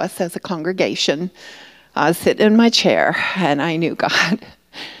Day to us as a congregation, I was sitting in my chair, and I knew God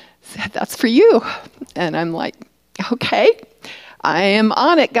said, "That's for you." And I'm like, okay, I am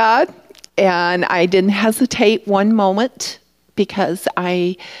on it, God. And I didn't hesitate one moment, because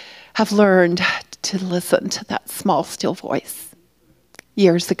I have learned to listen to that small, still voice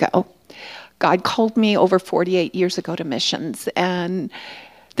years ago. God called me over 48 years ago to missions, and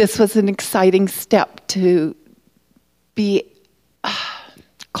this was an exciting step to be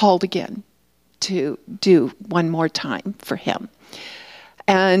called again to do one more time for him.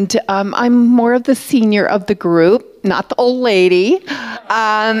 And I'm more of the senior of the group, not the old lady.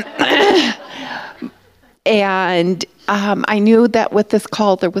 And I knew that with this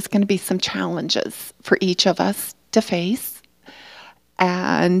call, there was going to be some challenges for each of us to face.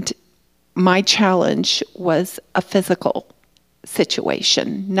 And my challenge was a physical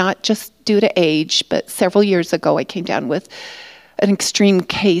situation, not just due to age, but several years ago, I came down with an extreme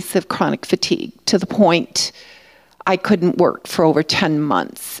case of chronic fatigue to the point I couldn't work for over 10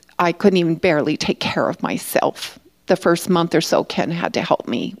 months. I couldn't even barely take care of myself. The first month or so, Ken had to help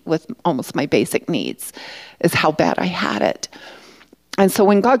me with almost my basic needs, is how bad I had it. And so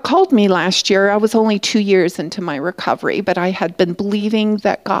when God called me last year, I was only 2 years into my recovery, but I had been believing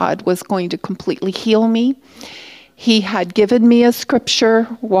that God was going to completely heal me. He had given me a scripture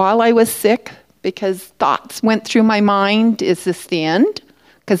while I was sick, because thoughts went through my mind, is this the end?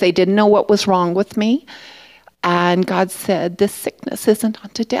 Because they didn't know what was wrong with me. And God said, this sickness isn't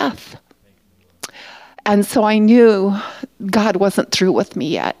unto death. And so I knew God wasn't through with me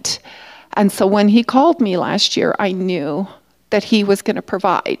yet. And so when he called me last year, I knew that he was going to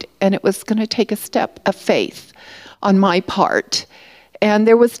provide, and it was going to take a step of faith on my part. And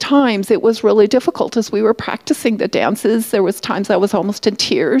there was times it was really difficult as we were practicing the dances. There was times I was almost in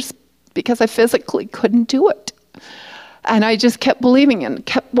tears because I physically couldn't do it. And I just kept believing and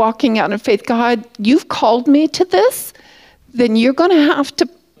kept walking out in faith. God, you've called me to this, then you're going to have to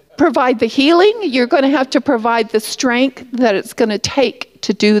provide the healing. You're going to have to provide the strength that it's going to take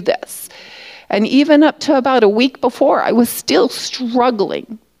to do this. And even up to about a week before, I was still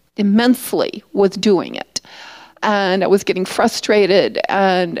struggling immensely with doing it. And I was getting frustrated.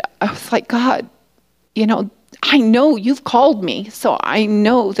 And I was like, God, you know, I know you've called me, so I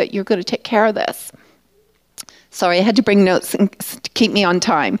know that you're going to take care of this. Sorry, I had to bring notes to keep me on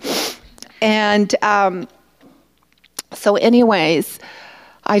time. And so anyways,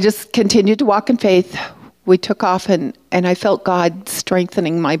 I just continued to walk in faith. We took off, and I felt God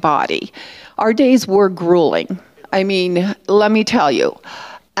strengthening my body. Our days were grueling. I mean, let me tell you.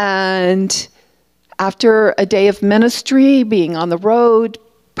 And after a day of ministry, being on the road,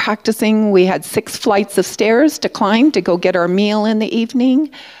 practicing, we had 6 flights of stairs to climb to go get our meal in the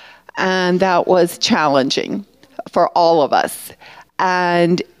evening. And that was challenging for all of us.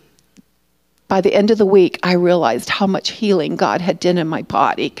 And by the end of the week, I realized how much healing God had done in my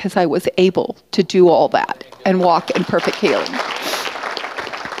body, because I was able to do all that and walk in perfect healing.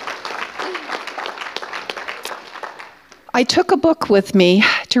 I took a book with me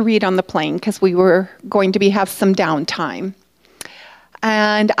to read on the plane because we were going to have some downtime.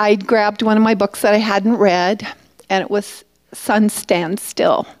 And I grabbed one of my books that I hadn't read, and it was Sun Stands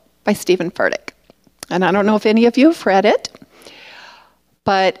Still by Stephen Furtick. And I don't know if any of you have read it,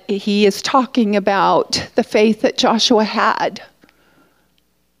 but he is talking about the faith that Joshua had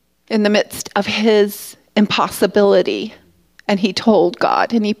in the midst of his impossibility. And he told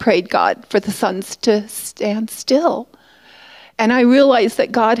God, and he prayed God for the suns to stand still. And I realized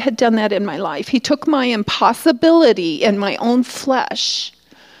that God had done that in my life. He took my impossibility in my own flesh,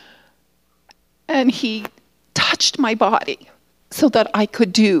 and he touched my body so that I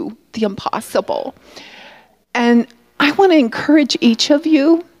could do the impossible. And I want to encourage each of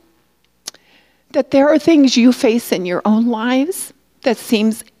you that there are things you face in your own lives that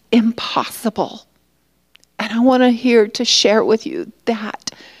seems impossible. And I want to share with you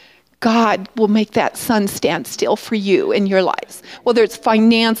that God will make that sun stand still for you in your lives. Whether it's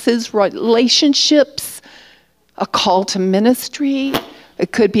finances, relationships, a call to ministry,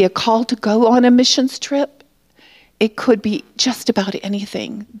 it could be a call to go on a missions trip. It could be just about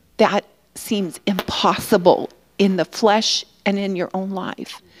anything that seems impossible in the flesh and in your own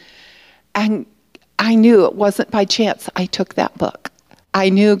life. And I knew it wasn't by chance I took that book. I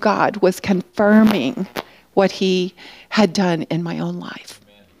knew God was confirming what he had done in my own life.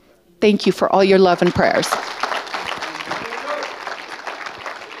 Thank you for all your love and prayers.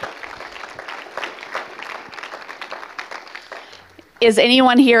 Is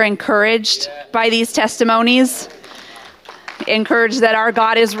anyone here encouraged by these testimonies? Encouraged that our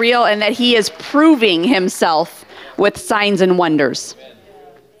God is real and that he is proving himself with signs and wonders.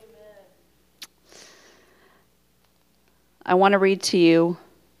 I want to read to you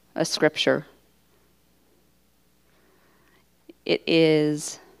a scripture. It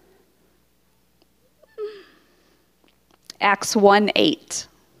is Acts 1:8.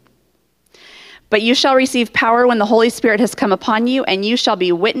 But you shall receive power when the Holy Spirit has come upon you, and you shall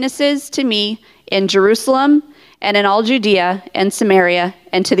be witnesses to me in Jerusalem and in all Judea and Samaria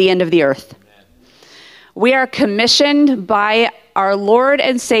and to the end of the earth. We are commissioned by our Lord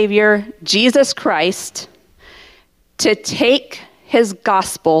and Savior, Jesus Christ, to take his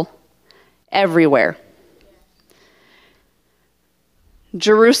gospel everywhere.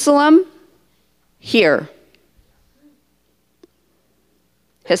 Jerusalem, here.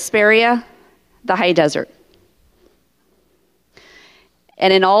 Hesperia, the high desert.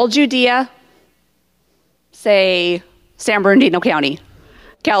 And in all Judea, say San Bernardino County,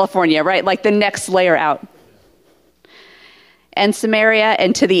 California, right? Like the next layer out. And Samaria,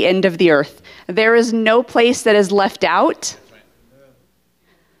 and to the end of the earth. There is no place that is left out.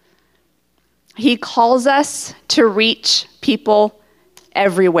 He calls us to reach people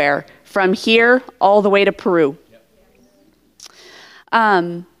everywhere, from here all the way to Peru.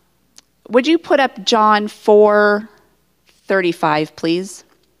 Would you put up John 4:35, please?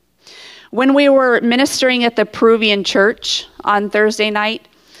 When we were ministering at the Peruvian church on Thursday night,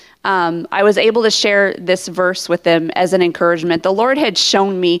 I was able to share this verse with them as an encouragement. The Lord had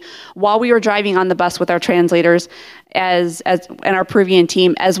shown me while we were driving on the bus with our translators and our Peruvian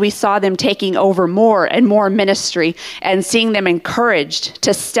team, as we saw them taking over more and more ministry and seeing them encouraged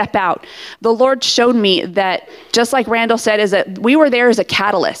to step out. The Lord showed me that, just like Randall said, is that we were there as a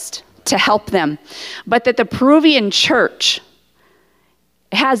catalyst to help them, but that the Peruvian church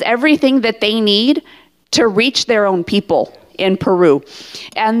has everything that they need to reach their own people in Peru,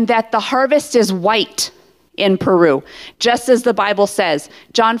 and that the harvest is white in Peru, just as the Bible says.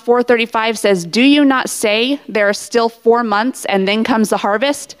 John 4:35 says, "Do you not say there are still 4 months and then comes the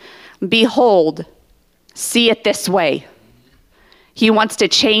harvest? Behold, see it this way." He wants to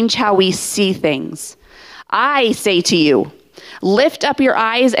change how we see things. "I say to you, lift up your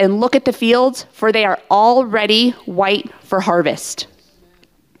eyes and look at the fields, for they are already white for harvest."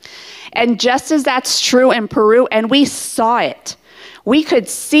 And just as that's true in Peru, and we saw it, we could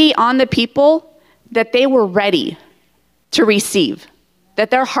see on the people that they were ready to receive,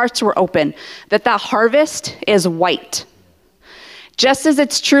 that their hearts were open, that the harvest is white. Just as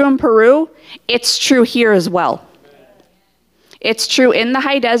it's true in Peru, it's true here as well. It's true in the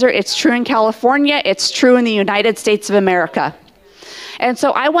high desert, it's true in California, it's true in the United States of America. And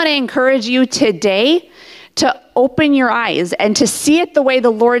so I want to encourage you today to open your eyes and to see it the way the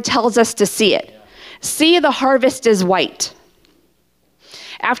Lord tells us to see it. See, the harvest is white.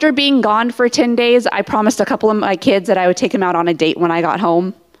 After being gone for 10 days, I promised a couple of my kids that I would take them out on a date when I got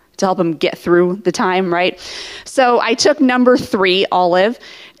home to help them get through the time, right? So I took number 3, Olive,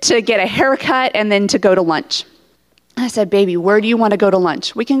 to get a haircut and then to go to lunch. I said, "Baby, where do you want to go to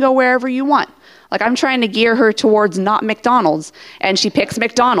lunch? We can go wherever you want." Like, I'm trying to gear her towards not McDonald's, and she picks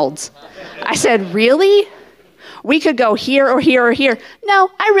McDonald's. I said, "Really? We could go here or here or here." "No,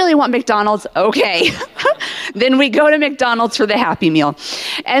 I really want McDonald's." "Okay." Then we go to McDonald's for the Happy Meal.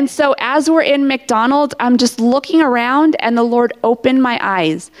 And so as we're in McDonald's, I'm just looking around, and the Lord opened my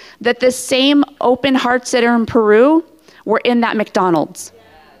eyes that the same open hearts that are in Peru were in that McDonald's.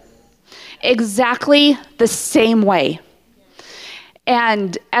 Exactly the same way.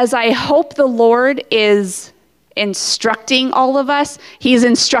 And as I hope the Lord is instructing all of us, he's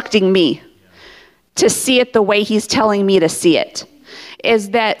instructing me to see it the way he's telling me to see it, is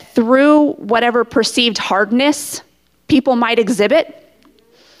that through whatever perceived hardness people might exhibit,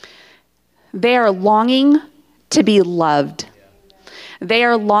 they are longing to be loved. They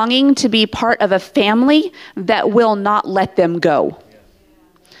are longing to be part of a family that will not let them go,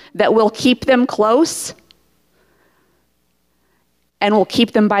 that will keep them close and will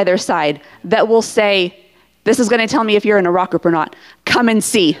keep them by their side, that will say, "This is going to tell me if you're in a rock group or not. Come and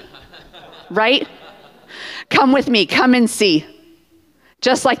see." Right? "Come with me, come and see."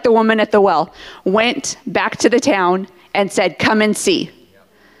 Just like the woman at the well went back to the town and said, "Come and see."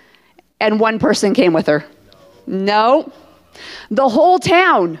 And one person came with her. No. The whole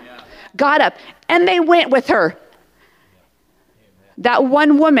town got up and they went with her. That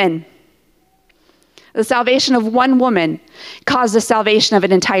one woman, the salvation of one woman, caused the salvation of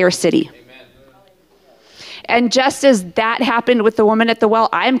an entire city. And just as that happened with the woman at the well,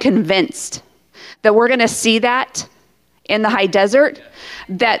 I'm convinced that we're going to see that in the high desert,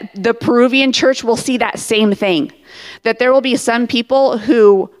 that the Peruvian church will see that same thing, that there will be some people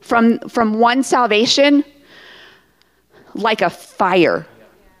who, from one salvation, like a fire,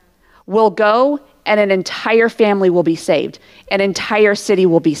 will go and an entire family will be saved. An entire city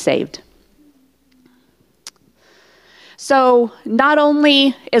will be saved. So not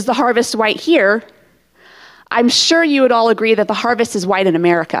only is the harvest white here, I'm sure you would all agree that the harvest is white in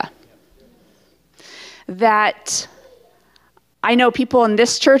America. That I know people in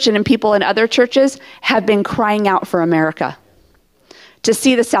this church and in people in other churches have been crying out for America, to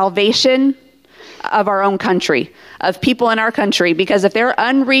see the salvation of our own country, of people in our country, because if they're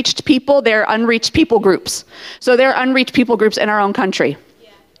unreached people, they're unreached people groups. So they're unreached people groups in our own country.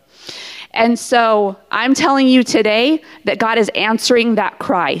 And so I'm telling you today that God is answering that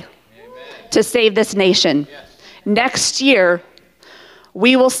cry to save this nation. Next year,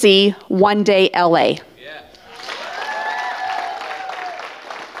 we will see One Day LA.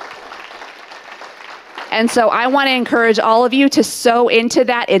 And so I want to encourage all of you to sow into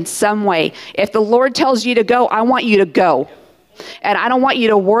that in some way. If the Lord tells you to go, I want you to go. And I don't want you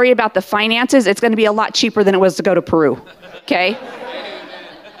to worry about the finances. It's going to be a lot cheaper than it was to go to Peru. Okay?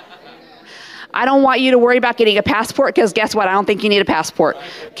 I don't want you to worry about getting a passport, because guess what? I don't think you need a passport.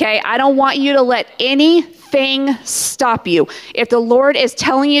 Okay? I don't want you to let anything stop you. If the Lord is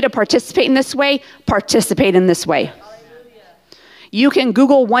telling you to participate in this way, participate in this way. You can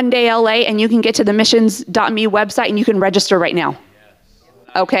Google One Day LA and you can get to the missions.me website and you can register right now.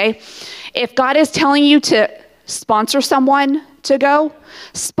 Okay? If God is telling you to sponsor someone to go,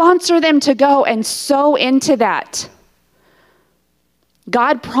 sponsor them to go and sow into that.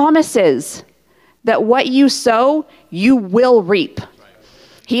 God promises that what you sow, you will reap.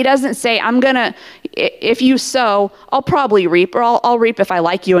 He doesn't say, if you sow, I'll probably reap, or I'll reap if I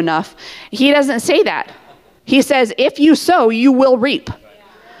like you enough. He doesn't say that. He says, if you sow, you will reap.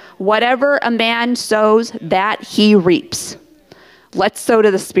 Whatever a man sows, that he reaps. Let's sow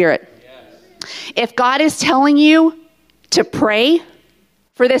to the Spirit. If God is telling you to pray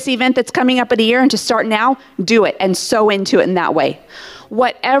for this event that's coming up in a year and to start now, do it and sow into it in that way.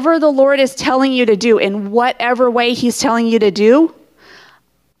 Whatever the Lord is telling you to do, in whatever way he's telling you to do,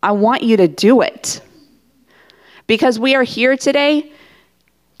 I want you to do it. Because we are here today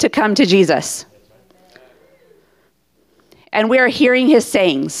to come to Jesus. And we are hearing his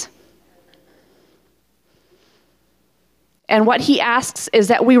sayings. And what he asks is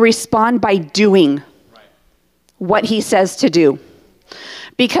that we respond by doing what he says to do.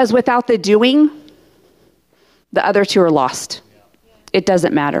 Because without the doing, the other two are lost. It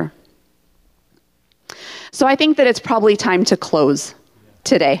doesn't matter. So I think that it's probably time to close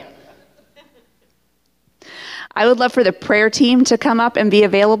today. I would love for the prayer team to come up and be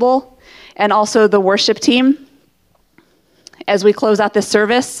available, and also the worship team as we close out this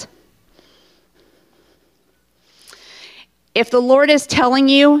service. If the Lord is telling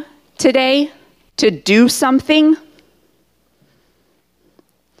you today to do something,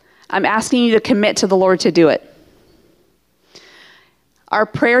 I'm asking you to commit to the Lord to do it. Our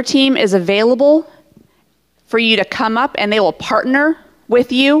prayer team is available for you to come up, and they will partner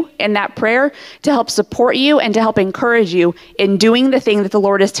with you in that prayer to help support you and to help encourage you in doing the thing that the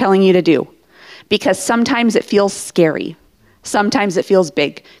Lord is telling you to do. Because sometimes it feels scary. Sometimes it feels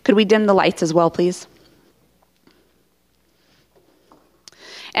big. Could we dim the lights as well, please?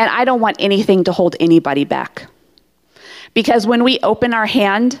 And I don't want anything to hold anybody back. Because when we open our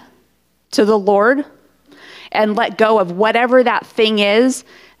hand to the Lord and let go of whatever that thing is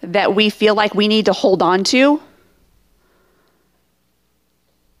that we feel like we need to hold on to,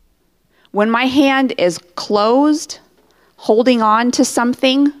 when my hand is closed, holding on to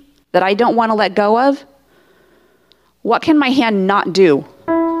something that I don't want to let go of, what can my hand not do?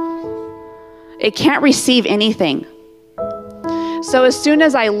 It can't receive anything. So as soon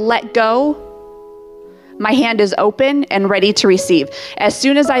as I let go, my hand is open and ready to receive. As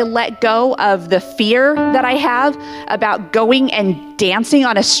soon as I let go of the fear that I have about going and dancing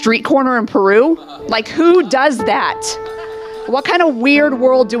on a street corner in Peru, like who does that? What kind of weird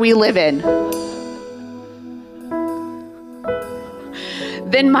world do we live in?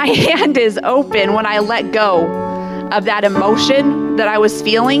 Then my hand is open when I let go of that emotion that I was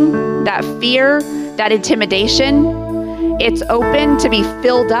feeling, that fear, that intimidation. It's open to be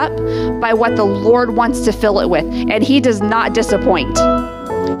filled up by what the Lord wants to fill it with. And he does not disappoint.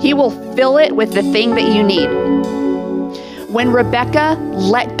 He will fill it with the thing that you need. When Rebecca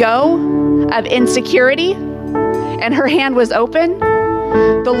let go of insecurity and her hand was open,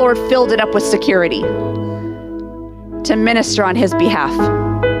 the Lord filled it up with security to minister on his behalf.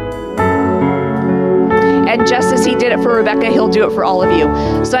 And just as he did it for Rebecca, he'll do it for all of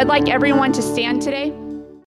you. So I'd like everyone to stand today.